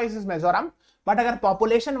percentage wise is Mizoram. But अगर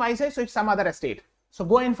population wise है, so it's some other state. So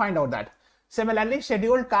go and find out that. Similarly,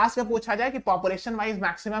 scheduled caste का पूछा जाए कि population wise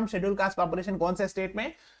maximum scheduled caste population कौन से state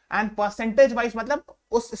में, and percentage wise मतलब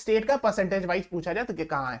उस state का percentage wise पूछा जाए तो कि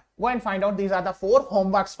कहाँ है. Go and find out. These are the 4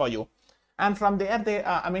 homeworks for you. And from there, they,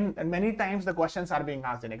 I mean, many times the questions are being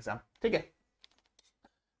asked in exam. ठीक है?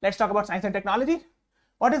 Let's talk about science and technology.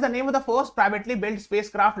 What is the name of the first privately built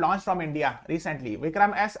spacecraft launched from India recently?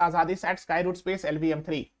 Vikram S, Azadi Sat, Skyroot Space,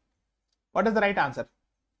 LVM-3. What is the right answer?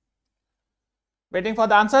 Waiting for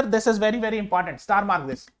the answer. This is very, very important. Star mark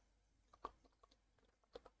this.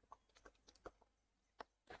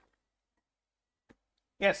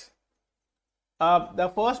 Yes. The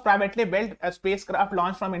first privately built spacecraft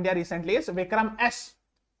launched from India recently is Vikram S.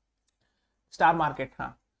 Star mark it.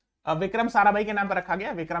 हाँ. Vikram Sarabhai के नाम पर रखा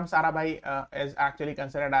गया. Vikram Sarabhai is actually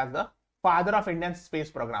considered as the father of Indian space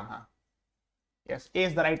program. हाँ. Yes, A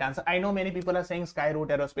is the right answer. I know many people are saying Skyroot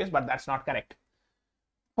Aerospace, but that's not correct.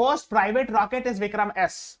 First private rocket is Vikram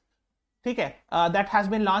S. ठीक है? That has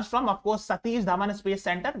been launched from, of course, Satish Dhawan Space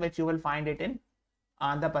Center, which you will find it in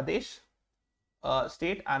Andhra Pradesh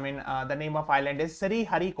state. I mean, the name of island is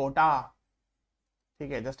Sriharikota.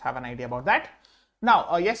 ठीक है? Just have an idea about that.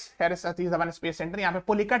 Now, yes, here is Satish Dhawan Space Center. यहाँ पे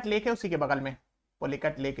Pulicat lake है, उसी के बगल में.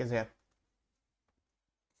 Pulicat lake is here.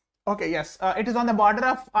 Okay, yes, it is on the border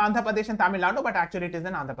of Andhra Pradesh and Tamil Nadu, but actually it is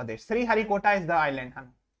in Andhra Pradesh. Sriharikota is the island.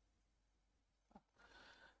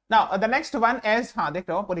 Now, the next one is, हाँ देख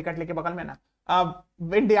रहे हो Pulicat lake के बगल में ना.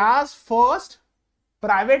 India's first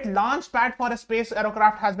private launch pad for a space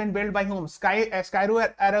aircraft has been built by whom?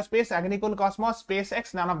 Skyroot Aerospace, Agnikul Cosmos,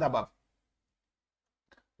 SpaceX, none of the above.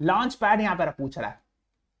 Launch pad यहाँ पर पूछ रहा है.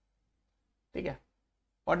 ठीक है?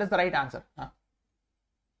 What is the right answer? हाँ.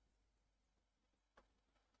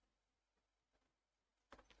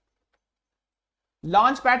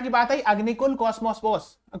 लॉन्च पैड की बात आई, अग्निकुल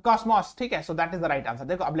कॉस्मोस. ठीक है? So that is the right answer.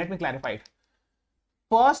 देखो अब let me clarify.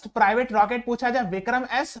 First private rocket पूछा जाए Vikram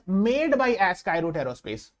S, made by Skyroot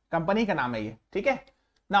aerospace, company का नाम है ये. ठीक है?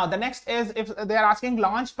 Now the next is, if they are asking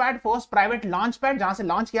launch pad, first private launch pad जहां से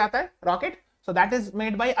लॉन्च किया था rocket, so that is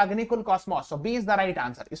made by Agnikul Cosmos. So B is the right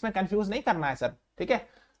answer. इसमें कंफ्यूज नहीं करना है सर. ठीक है?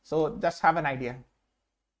 So just have an idea.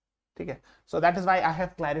 ठीक है? So that is why I have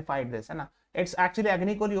clarified this, है ना. It's actually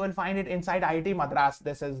Agnikul. You will find it inside IIT Madras.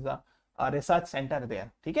 This is the research center there.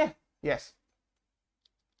 Okay? Yes.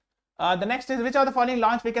 The next is, which of the following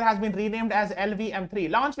launch vehicle has been renamed as LVM-3?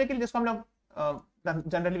 Launch vehicle, जिसको हम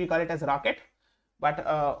लोग generally we call it as rocket, but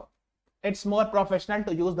it's more professional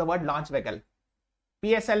to use the word launch vehicle.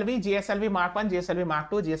 PSLV, GSLV Mark 1, GSLV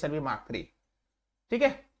Mark 2, GSLV Mark 3. ठीक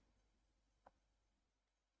है?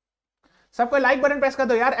 सबको like button press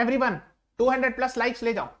कर दो यार. Everyone 200 plus likes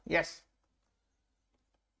ले जाओ. Yes.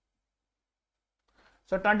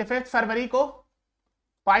 So 25th February को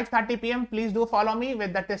 5:30 PM, please do follow me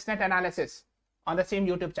with the TISSNET analysis on the same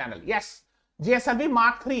YouTube channel. Yes, GSLV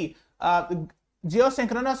Mark 3,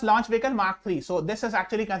 geosynchronous launch vehicle Mark 3. So this is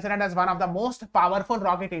actually considered as one of the most powerful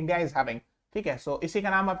rocket India is having. ठीक है? So इसी का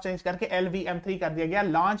नाम अब change करके LVM-3 कर दिया गया,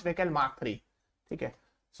 launch vehicle Mark 3. ठीक है?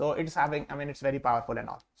 So it's having, I mean, it's very powerful and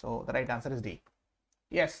all. So the right answer is D.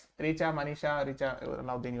 Yes, Richa, Manisha,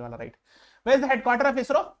 Alauddin, you are right. Where is the headquarter of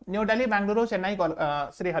ISRO? New Delhi, Bangalore, Chennai,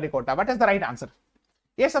 Sriharikota. What is the right answer?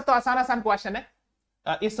 ये सब तो आसान question है.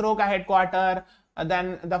 ISRO का headquarter,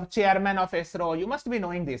 then the chairman of ISRO. You must be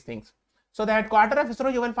knowing these things. So the headquarter of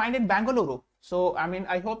ISRO you will find in Bangalore. So I mean,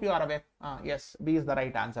 I hope you are aware. Yes, B is the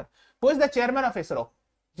right answer. Who is the chairman of ISRO?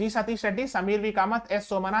 G Satish Reddy, Samir V Kamath, S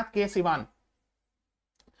Somanath, K Sivan.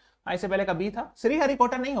 इससे पहले का B था.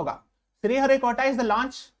 श्रीहरिकोटा नहीं होगा. Sriharikota is the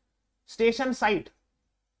launch station site.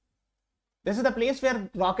 This is the place where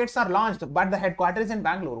rockets are launched, but the headquarters is in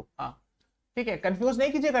Bangalore. ठीक है, confuse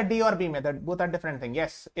नहीं कीजिएगा D और B में, both are different thing.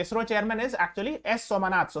 Yes, ISRO chairman is actually S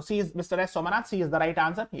Somanath. So C is Mr. S Somanath. C is the right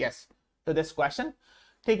answer. Yes, to this question.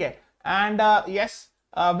 ठीक है, and yes,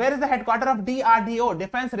 where is the headquarter of DRDO,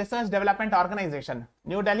 Defense Research Development Organization?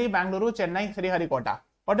 New Delhi, Bangalore, Chennai, Sriharikota.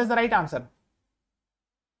 What is the right answer?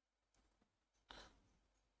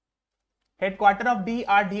 Headquarter of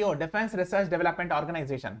DRDO, Defense Research Development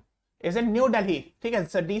Organization, is in New Delhi. ठीक है,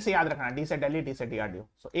 so D से याद रखना, D से Delhi, D से DRDO.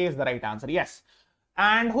 So A is the right answer. Yes.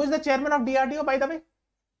 And who is the chairman of DRDO, by the way?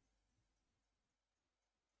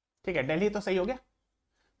 ठीक है, Delhi तो सही हो गया.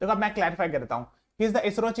 देखो अब मैं क्लैरिफाई करता हूं. He is the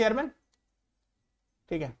ISRO chairman.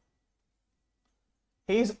 ठीक है.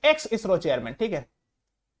 He is ex-ISRO chairman. ठीक है.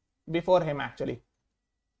 Before him actually.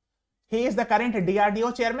 He is the current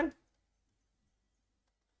DRDO chairman.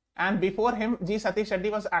 And before him, G Satish Reddy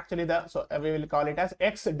was actually the, so we will call it as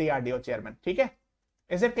ex-DRDO chairman. ठीक है?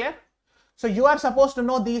 Is it clear? So you are supposed to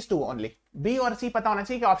know these two only. B और C पता होना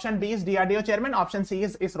चाहिए कि option B is DRDO chairman, option C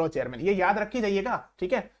is ISRO chairman. ये याद रखी जाइएगा.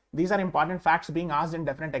 ठीक है? These are important facts being asked in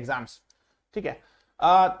different exams. ठीक है?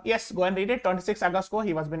 Yes, go and read it. 26 August को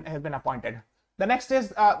he has been appointed. The next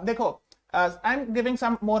is देखो, I'm giving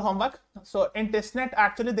some more homework. So in TISSNET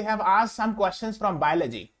actually they have asked some questions from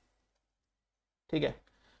biology. ठीक है?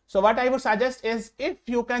 So what I would suggest is if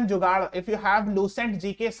you can jugaad, if you have Lucent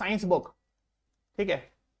GK science book, ठीक है?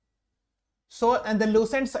 So and the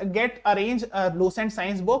Lucents get arranged Lucent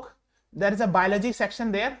science book. There is a biology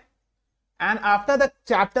section there, and after the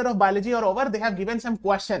chapter of biology are over, they have given some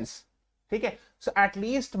questions. ठीक है? So at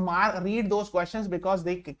least read those questions because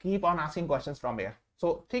they keep on asking questions from here.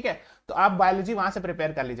 So ठीक है? तो आप biology वहां से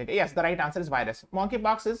prepare कर लीजिएगा. Yes, the right answer is virus.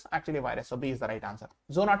 Monkeypox is actually virus. So B is the right answer.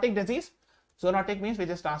 Zoonotic disease. Zoonotic means which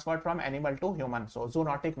is transferred from animal to human. So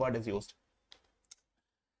zoonotic word is used.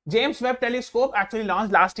 James Webb Telescope actually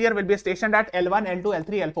launched last year, will be stationed at L1, L2,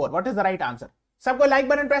 L3, L4. What is the right answer? सबको like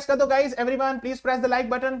button press कर दो guys. Everyone please press the like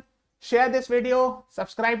button. Share this video.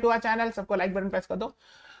 Subscribe to our channel. सबको like button press कर दो.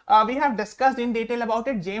 We have discussed in detail about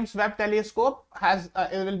it. James Webb Telescope has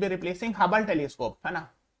it will be replacing Hubble Telescope, है ना?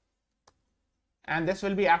 And this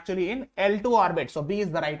will be actually in L2 orbit. So B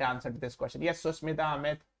is the right answer to this question. Yes, Susmita,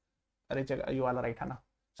 Amit, you all are right, Hannah.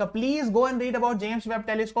 So please go and read about James Webb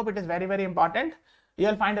Telescope. It is very, very important.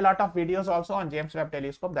 You'll find a lot of videos also on James Webb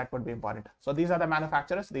Telescope. That would be important. So these are the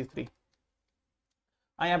manufacturers, these three.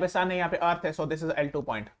 यहाँ पे sun है, यहाँ पे earth है. So this is L2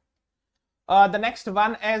 point. The next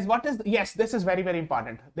one is what is, yes, this is very, very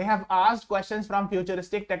important. They have asked questions from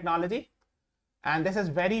futuristic technology. And this is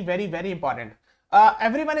very, very, very important.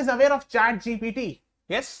 Everyone is aware of ChatGPT.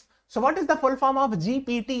 Yes. So what is the full form of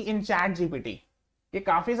GPT in ChatGPT? ये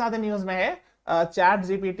काफी ज्यादा news में है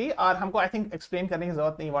ChatGPT, और हमको I think explain करने की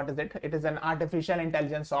जरूरत नहीं. What is it? It is an artificial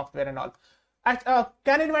intelligence software and all.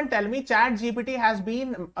 Can anyone tell me ChatGPT has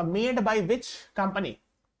been made by which company?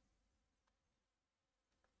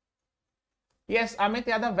 Yes, Amit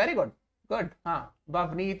Yadav, very good, good. हाँ,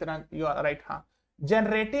 Bhavneet, you are right. हाँ,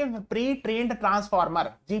 generative pre trained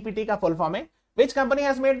transformer, GPT का full form है. Which company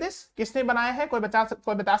has made this? किसने बनाया है? कोई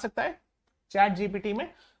बता सकता है ChatGPT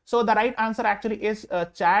में? So the right answer actually is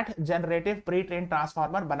chat generative pre-trained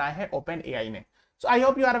transformer बनाया है OpenAI ने. So I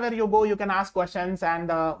hope you are aware. You go, you can ask questions and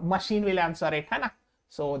the machine will answer it, है ना?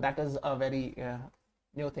 So that is a very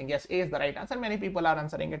new thing. Yes, A is the right answer. Many people are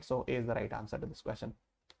answering it, so A is the right answer to this question.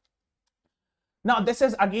 Now this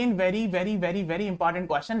is again very, very, very, very important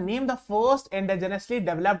question. Name the first indigenously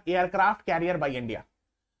developed aircraft carrier by India.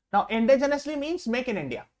 Now indigenously means make in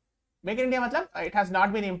India. Make in India मतलब it has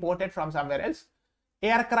not been imported from somewhere else.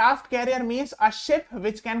 Aircraft carrier means a ship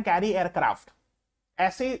which can carry aircraft.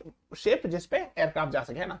 ऐसी ship जिसपे aircraft जा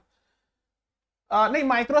सके, है ना? नहीं,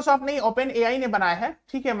 Microsoft नहीं, OpenAI ने बनाया है.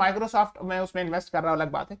 ठीक है, माइक्रोसॉफ्ट में उसमें इन्वेस्ट कर रहा हूं,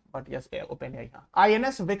 अलग बात है, बट यस, OpenAI. हाँ,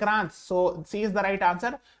 INS Vikrant. So C is the right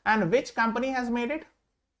answer. And which company has made it?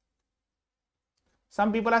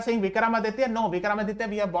 Some people are saying Vikramaditya. No, Vikramaditya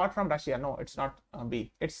we have bought from Russia. No, it's not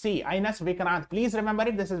B. It's C. INS Vikrant. Please remember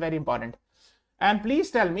it. This is very important. And please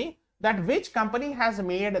tell me that which company has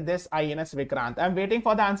made this INS Vikrant. I'm waiting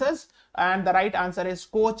for the answers. And the right answer is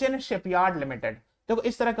Cochin Shipyard Limited. देखो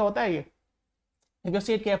इस तरह का होता है ये, if you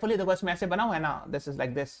see it carefully, देखो इसमें ऐसे बना हुआ है ना, this is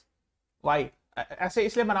like this, why ऐसे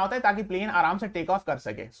इसलिए बना होता है ताकि प्लेन आराम से टेक ऑफ कर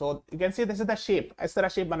सके. So you can see this is the shape, इस तरह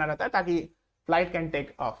शेप बना रहता है ताकि फ्लाइट कैन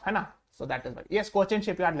टेक ऑफ, है ना. So that is yes, Cochin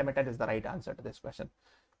shipyard limited is the right answer to this question.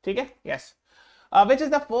 ठीक है, yes. Which is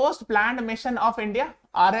the first planned mission of India?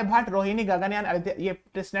 Aryabhata, Rohini, Gaganyaan, Aditya. ये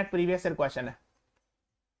टिसनेट प्रीवियस ईयर क्वेश्चन है,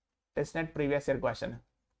 टिसनेट प्रीवियस ईयर क्वेश्चन है.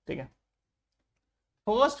 ठीक है,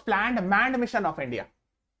 first planned manned mission of India,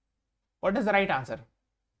 what is the right answer?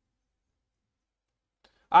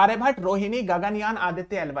 Aryabhata, Rohini, Gaganyaan,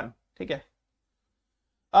 Aditya, L1. ठीक है,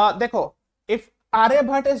 देखो if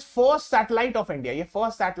Aryabhata is first satellite of India, ये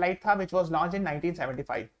first satellite था विच वाज लॉन्च इन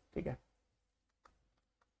 1975. ठीक है,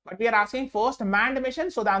 but we are asking first manned mission,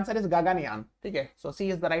 so the answer is Gaganyaan. ठीक है, so C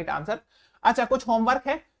is the right answer. अच्छा, कुछ होमवर्क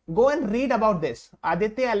है, go and read about this.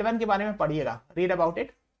 Aditya L1 के बारे में पढ़िएगा, read about it.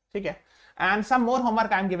 ठीक है, and some more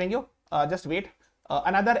homework I am giving you. Just wait.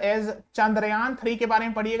 Another is Chandrayaan 3 के बारे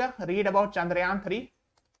में पढ़िएगा, read about Chandrayaan 3.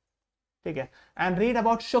 ठीक है, and read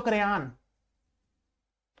about Shukrayaan.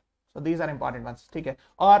 So these are important ones. ठीक है,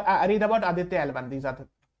 और read about Aditya L1. These are the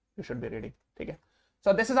you should be reading. ठीक है,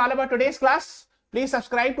 so this is all about today's class. Please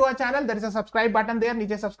subscribe to our channel. There is a subscribe button there.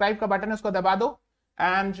 नीचे subscribe का button है, उसको दबा दो.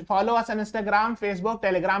 And follow us on Instagram, Facebook,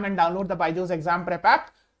 Telegram, and download the BYJU'S Exam Prep app.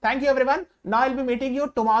 Thank you everyone. Now I'll be meeting you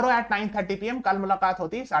tomorrow at 9:30 PM. कल मुलाकात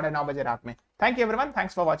होती 9:30 बजे रात में. Thank you everyone.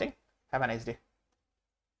 Thanks for watching. Have a nice day.